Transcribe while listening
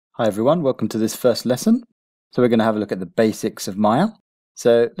Hi everyone, welcome to this first lesson. So we're going to have a look at the basics of Maya.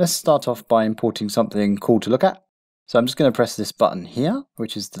 So let's start off by importing something cool to look at. So I'm just going to press this button here,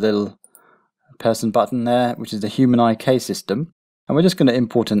 which is the little person button there, which is the human eye K system. And we're just going to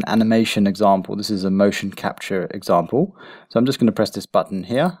import an animation example. This is a motion capture example. So I'm just going to press this button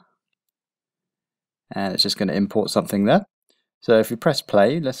here. And it's just going to import something there. So if you press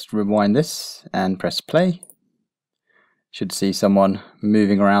play, let's rewind this and press play. Should see someone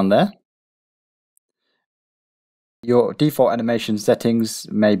moving around there. Your default animation settings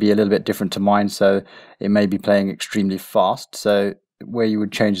may be a little bit different to mine, so it may be playing extremely fast. So where you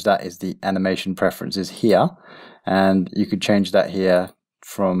would change that is the animation preferences here, and you could change that here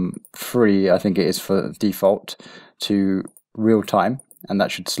from free, I think it is for default, to real time, and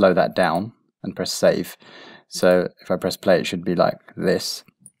that should slow that down, and press save. So if I press play, it should be like this.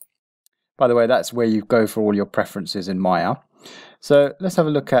 By the way, that's where you go for all your preferences in Maya. So let's have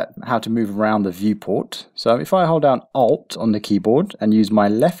a look at how to move around the viewport. So if I hold down Alt on the keyboard and use my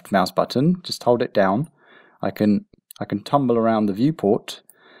left mouse button, just hold it down, I can tumble around the viewport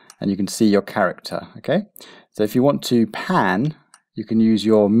and you can see your character. Okay. So if you want to pan, you can use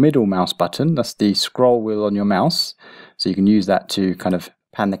your middle mouse button. That's the scroll wheel on your mouse. So you can use that to kind of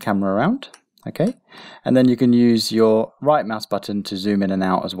pan the camera around. Okay, and then you can use your right mouse button to zoom in and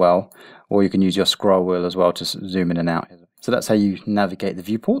out as well, or you can use your scroll wheel as well to zoom in and out. So that's how you navigate the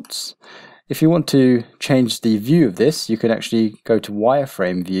viewports. If you want to change the view of this, you can actually go to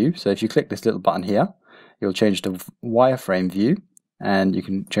Wireframe View. So if you click this little button here, you'll change to Wireframe View, and you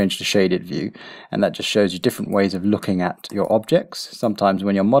can change to Shaded View, and that just shows you different ways of looking at your objects. Sometimes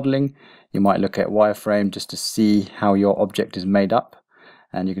when you're modeling, you might look at wireframe just to see how your object is made up,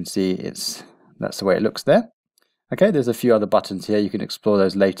 and you can see that's the way it looks there. Okay, there's a few other buttons here. You can explore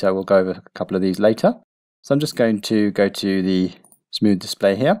those later. We'll go over a couple of these later. So I'm just going to go to the smooth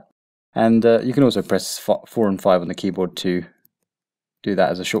display here. And you can also press 4 and 5 on the keyboard to do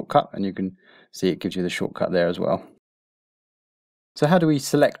that as a shortcut. And you can see it gives you the shortcut there as well. So how do we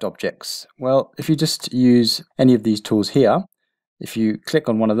select objects? Well, if you just use any of these tools here, if you click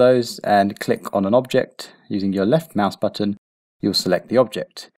on one of those and click on an object using your left mouse button, you'll select the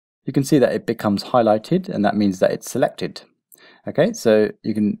object. You can see that it becomes highlighted, and that means that it's selected. Okay, so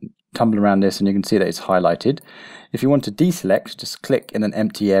you can tumble around this and you can see that it's highlighted. If you want to deselect, just click in an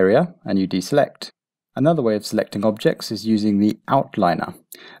empty area and you deselect. Another way of selecting objects is using the outliner.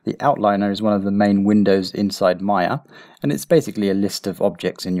 The outliner is one of the main windows inside Maya, and it's basically a list of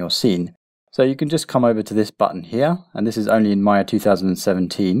objects in your scene. So you can just come over to this button here, and this is only in Maya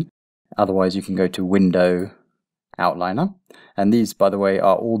 2017. Otherwise you can go to Window, Outliner, and these, by the way,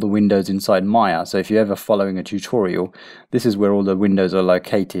 are all the windows inside Maya. So if you're ever following a tutorial, this is where all the windows are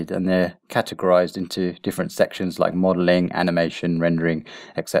located, and they're categorized into different sections like modeling, animation, rendering,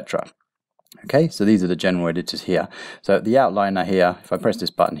 etc. Okay, so these are the general editors here. So the outliner here, if I press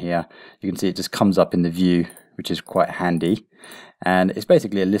this button here, you can see it just comes up in the view, which is quite handy, and it's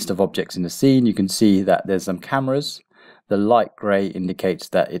basically a list of objects in the scene. You can see that there's some cameras. The light grey indicates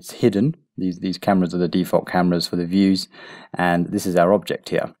that it's hidden. These cameras are the default cameras for the views, and this is our object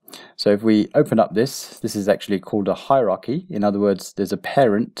here. So if we open up this is actually called a hierarchy. In other words, there's a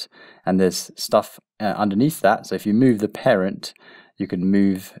parent and there's stuff underneath that. So if you move the parent, you can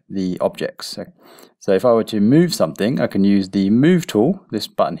move the objects. So if I were to move something, I can use the move tool, this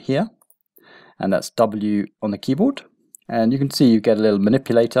button here, and that's W on the keyboard. And you can see you get a little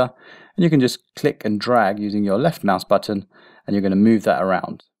manipulator, and you can just click and drag using your left mouse button, and you're going to move that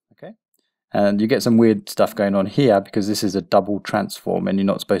around. Okay, and you get some weird stuff going on here because this is a double transform, and you're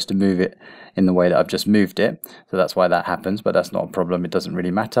not supposed to move it in the way that I've just moved it. So that's why that happens, but that's not a problem. It doesn't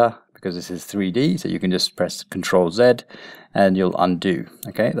really matter because this is 3D. So you can just press Ctrl Z, and you'll undo.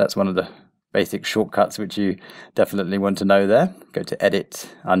 Okay, that's one of the basic shortcuts which you definitely want to know there. Go to Edit,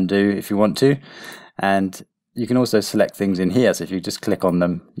 Undo if you want to, and you can also select things in here. So if you just click on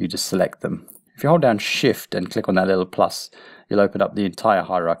them, you just select them. If you hold down Shift and click on that little plus, you'll open up the entire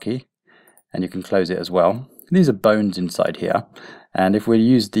hierarchy, and you can close it as well. These are bones inside here, and if we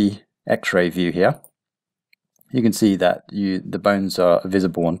use the X-ray view here, you can see that the bones are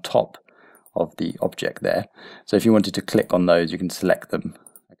visible on top of the object there. So if you wanted to click on those, you can select them.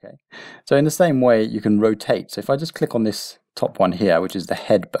 Okay. So in the same way, you can rotate. So if I just click on this top one here, which is the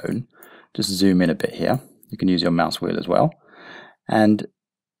head bone, just zoom in a bit here. You can use your mouse wheel as well. And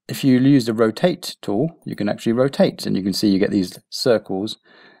if you use the rotate tool, you can actually rotate, and you can see you get these circles,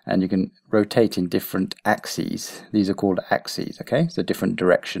 and you can rotate in different axes. These are called axes, okay? So different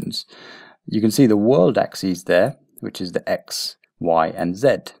directions. You can see the world axes there, which is the X, Y, and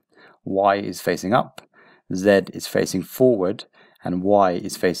Z. Y is facing up, Z is facing forward, and Y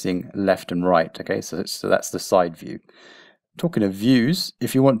is facing left and right. Okay, so that's the side view. Talking of views,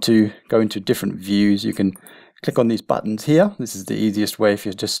 if you want to go into different views, you can click on these buttons here. This is the easiest way if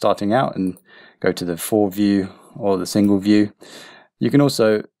you're just starting out, and go to the 4 view or the single view. You can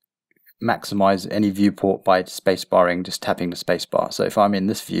also maximize any viewport by spacebarring, just tapping the spacebar. So if I'm in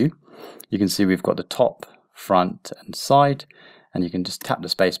this view, you can see we've got the top, front and side, and you can just tap the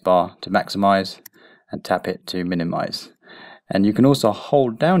spacebar to maximize and tap it to minimize. And you can also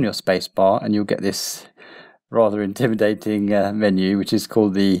hold down your spacebar and you'll get this rather intimidating menu, which is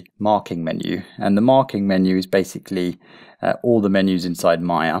called the marking menu. And the marking menu is basically all the menus inside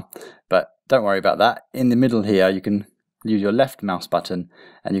Maya, but don't worry about that. In the middle here, you can use your left mouse button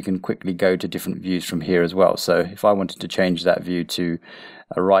and you can quickly go to different views from here as well. So if I wanted to change that view to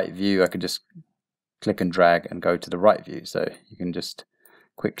a right view, I could just click and drag and go to the right view. So you can just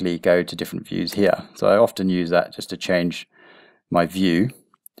quickly go to different views here. So I often use that just to change my view.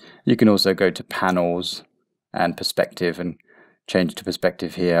 You can also go to panels and perspective and change to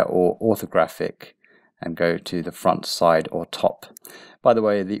perspective here, or orthographic and go to the front, side or top. By the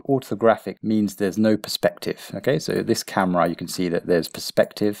way, the orthographic means there's no perspective. Okay, so this camera, you can see that there's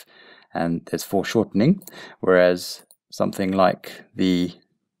perspective and there's foreshortening, whereas something like the,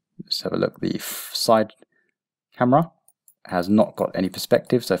 let's have a look, the side camera has not got any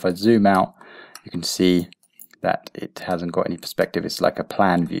perspective. So if I zoom out, you can see that it hasn't got any perspective. It's like a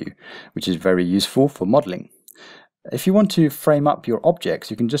plan view, which is very useful for modeling. If you want to frame up your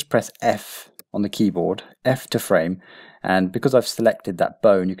objects, you can just press F on the keyboard, F to frame, and because I've selected that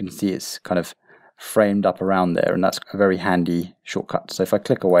bone, you can see it's kind of framed up around there, and that's a very handy shortcut. So if I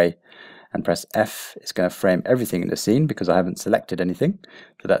click away and press F, it's going to frame everything in the scene because I haven't selected anything,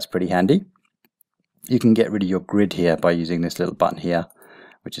 so that's pretty handy. You can get rid of your grid here by using this little button here,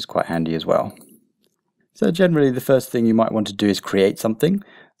 which is quite handy as well. So generally the first thing you might want to do is create something.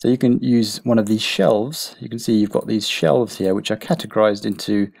 So you can use one of these shelves. You can see you've got these shelves here which are categorized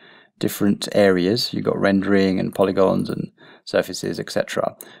into different areas. You've got rendering and polygons and surfaces,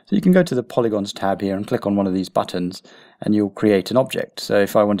 etc. So you can go to the polygons tab here and click on one of these buttons and you'll create an object. So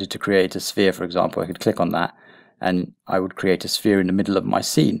if I wanted to create a sphere, for example, I could click on that and I would create a sphere in the middle of my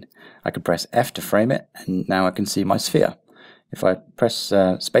scene. I could press F to frame it and now I can see my sphere. If I press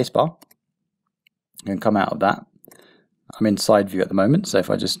spacebar and come out of that, I'm in side view at the moment, so if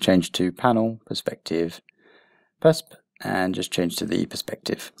I just change to panel, perspective, persp, and just change to the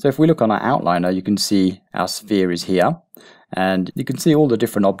perspective. So if we look on our outliner, you can see our sphere is here, and you can see all the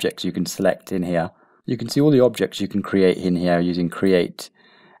different objects you can select in here. You can see all the objects you can create in here using create,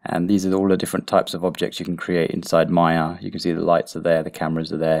 and these are all the different types of objects you can create inside Maya. You can see the lights are there, the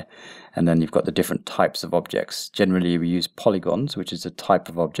cameras are there, and then you've got the different types of objects. Generally we use polygons, which is a type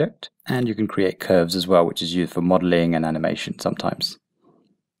of object, and you can create curves as well, which is used for modeling and animation sometimes.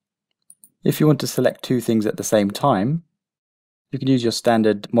 If you want to select two things at the same time, you can use your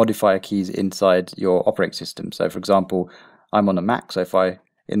standard modifier keys inside your operating system. So for example, I'm on a Mac, so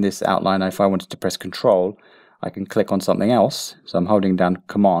in this outliner, if I wanted to press Control, I can click on something else. So I'm holding down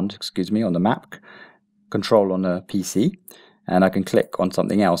Command, on the Mac, Control on a PC, and I can click on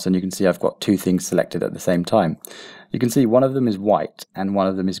something else and you can see I've got two things selected at the same time. You can see one of them is white and one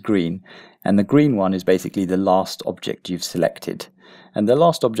of them is green, and the green one is basically the last object you've selected. And the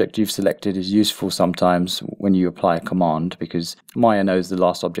last object you've selected is useful sometimes when you apply a command, because Maya knows the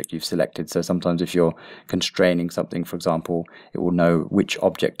last object you've selected. So sometimes if you're constraining something, for example, it will know which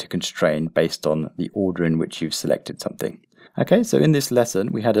object to constrain based on the order in which you've selected something. Okay, so in this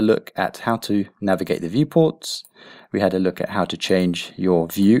lesson we had a look at how to navigate the viewports. We had a look at how to change your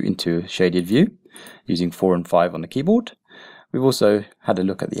view into a shaded view using 4 and 5 on the keyboard. We've also had a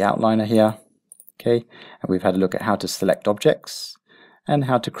look at the outliner here. Okay, and we've had a look at how to select objects and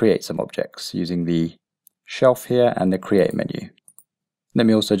how to create some objects using the shelf here and the create menu. Let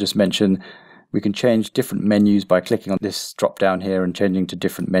me also just mention we can change different menus by clicking on this drop down here and changing to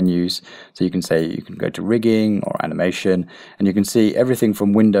different menus. So you can say you can go to rigging or animation, and you can see everything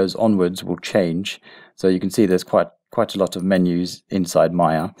from Windows onwards will change. So you can see there's quite a lot of menus inside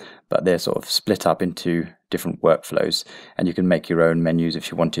Maya, but they're sort of split up into different workflows, and you can make your own menus if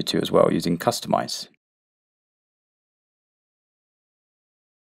you wanted to as well using customize.